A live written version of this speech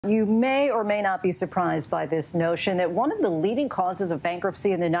You may or may not be surprised by this notion that one of the leading causes of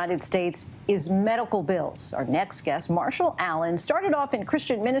bankruptcy in the United States is medical bills. Our next guest, Marshall Allen, started off in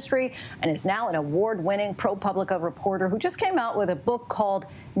Christian ministry and is now an award-winning ProPublica reporter who just came out with a book called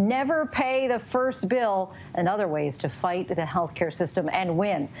Never Pay the First Bill and Other Ways to Fight the Healthcare System and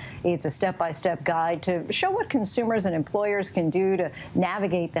Win. It's a step-by-step guide to show what consumers and employers can do to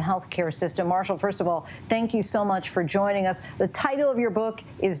navigate the healthcare system. Marshall, first of all, thank you so much for joining us. The title of your book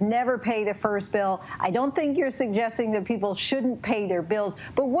is Never Pay the First Bill. I don't think you're suggesting that people shouldn't pay their bills,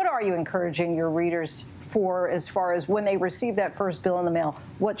 but what are you encouraging your readers for as far as when they receive that first bill in the mail?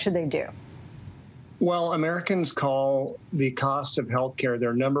 What should they do? Well, Americans call the cost of healthcare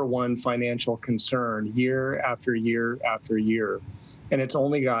their number one financial concern year after year after year, and it's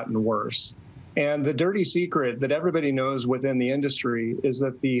only gotten worse. And the dirty secret that everybody knows within the industry is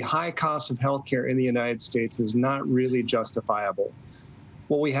that the high cost of healthcare in the United States is not really justifiable.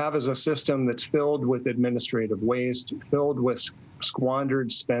 What we have is a system that's filled with administrative waste, filled with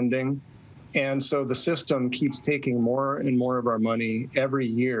squandered spending. And so the system keeps taking more and more of our money every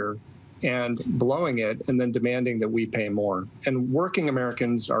year and blowing it and then demanding that we pay more. And working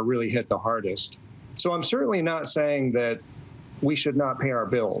Americans are really hit the hardest. So I'm certainly not saying that we should not pay our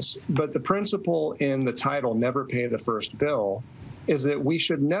bills, but the principle in the title, Never Pay the First Bill, is that we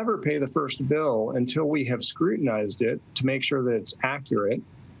should never pay the first bill until we have scrutinized it to make sure that it's accurate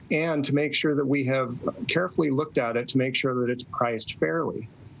and to make sure that we have carefully looked at it to make sure that it's priced fairly.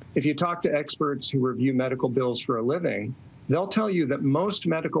 If you talk to experts who review medical bills for a living, they'll tell you that most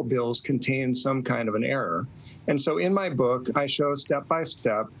medical bills contain some kind of an error. And so in my book, I show step by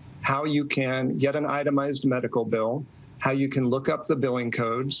step how you can get an itemized medical bill, how you can look up the billing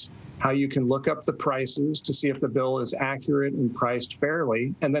codes, how you can look up the prices to see if the bill is accurate and priced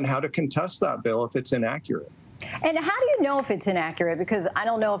fairly, and then how to contest that bill if it's inaccurate. And how do you know if it's inaccurate? Because I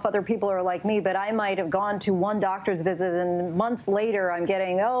don't know if other people are like me, but I might have gone to one doctor's visit and months later I'm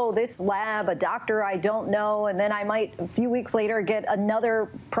getting, oh, this lab, a doctor I don't know, and then I might a few weeks later get another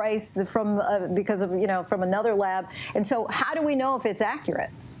price from because of, from another lab. And so how do we know if it's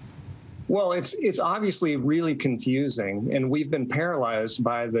accurate? Well, it's obviously really confusing, and we've been paralyzed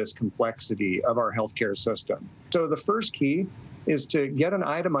by this complexity of our healthcare system. So the first key is to get an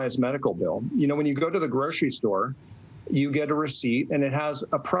itemized medical bill. When you go to the grocery store, you get a receipt and it has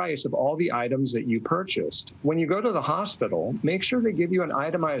a price of all the items that you purchased. When you go to the hospital, make sure they give you an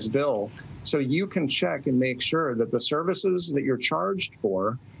itemized bill so you can check and make sure that the services that you're charged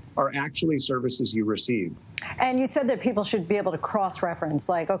for are actually services you received. And you said that people should be able to cross-reference,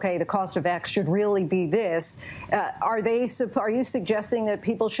 like, okay, the cost of X should really be this. Are you suggesting that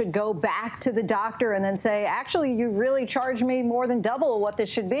people should go back to the doctor and then say, actually, you really charged me more than double what this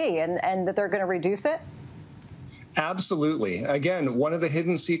should be, and that they're going to reduce it? Absolutely. Again, one of the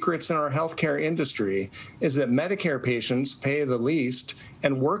hidden secrets in our healthcare industry is that Medicare patients pay the least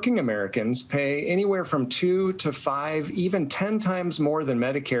and working Americans pay anywhere from 2 to 5, even 10 times more than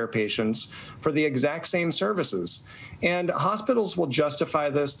Medicare patients for the exact same services. And hospitals will justify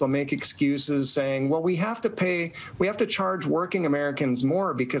this. They'll make excuses saying, well, we have to charge working Americans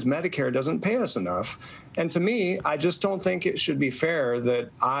more because Medicare doesn't pay us enough. And to me, I just don't think it should be fair that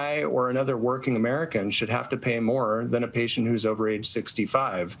I or another working American should have to pay more than a patient who's over age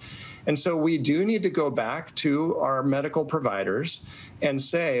 65. And so we do need to go back to our medical providers and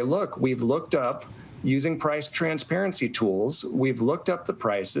say, look, we've looked up using price transparency tools, we've looked up the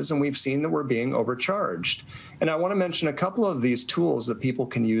prices and we've seen that we're being overcharged. And I want to mention a couple of these tools that people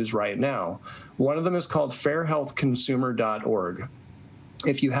can use right now. One of them is called fairhealthconsumer.org.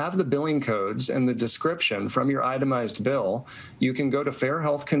 If you have the billing codes and the description from your itemized bill, you can go to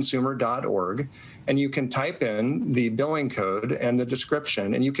fairhealthconsumer.org and you can type in the billing code and the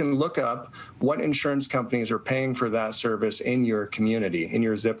description, and you can look up what insurance companies are paying for that service in your community, in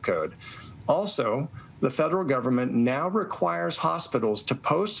your zip code. Also, the federal government now requires hospitals to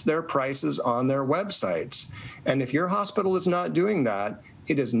post their prices on their websites. And if your hospital is not doing that,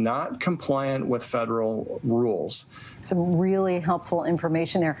 it is not compliant with federal rules. Some really helpful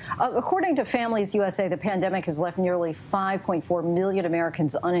information there. According to Families USA, the pandemic has left nearly 5.4 million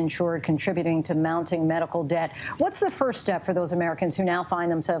Americans uninsured, contributing to mounting medical debt. What's the first step for those Americans who now find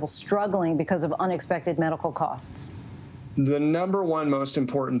themselves struggling because of unexpected medical costs? The number one most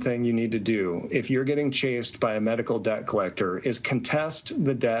important thing you need to do if you're getting chased by a medical debt collector is contest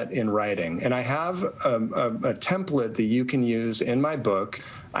the debt in writing. And I have a template that you can use in my book.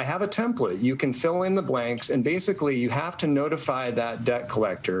 I have a template. You can fill in the blanks, and basically you have to notify that debt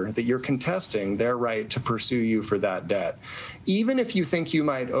collector that you're contesting their right to pursue you for that debt. Even if you think you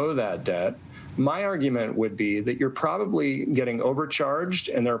might owe that debt, My argument would be that you're probably getting overcharged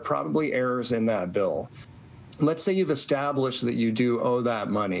and there are probably errors in that bill. Let's say you've established that you do owe that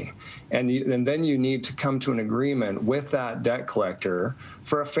money, and then you need to come to an agreement with that debt collector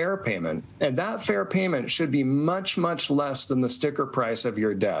for a fair payment. And that fair payment should be much, much less than the sticker price of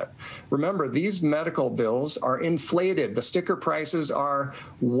your debt. Remember, these medical bills are inflated. The sticker prices are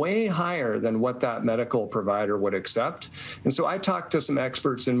way higher than what that medical provider would accept. And so I talked to some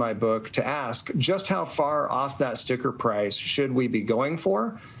experts in my book to ask just how far off that sticker price should we be going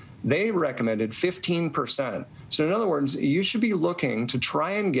for. They recommended 15%. So in other words, you should be looking to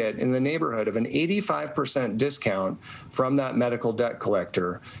try and get in the neighborhood of an 85% discount from that medical debt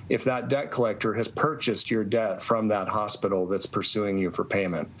collector if that debt collector has purchased your debt from that hospital that's pursuing you for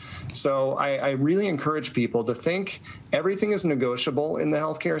payment. So I really encourage people to think everything is negotiable in the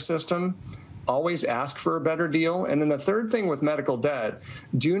healthcare system. Always ask for a better deal. And then the third thing with medical debt,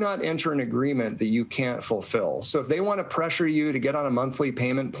 do not enter an agreement that you can't fulfill. So if they want to pressure you to get on a monthly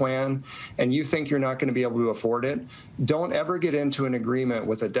payment plan and you think you're not going to be able to afford it, don't ever get into an agreement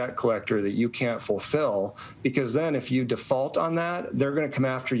with a debt collector that you can't fulfill, because then if you default on that, they're going to come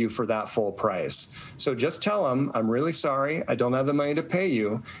after you for that full price. So just tell them, I'm really sorry, I don't have the money to pay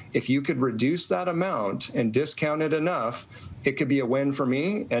you. If you could reduce that amount and discount it enough, it could be a win for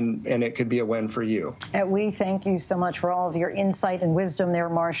me, and it could be a win for you. We thank you so much for all of your insight and wisdom there,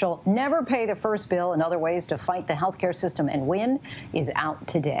 Marshall. Never Pay the First Bill and Other Ways to Fight the Healthcare System and Win is out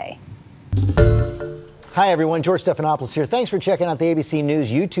today. Hi, everyone. George Stephanopoulos here. Thanks for checking out the ABC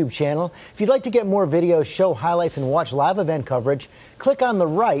News YouTube channel. If you'd like to get more videos, show highlights, and watch live event coverage, click on the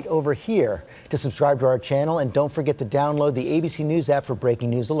right over here to subscribe to our channel. And don't forget to download the ABC News app for breaking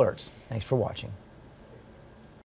news alerts. Thanks for watching.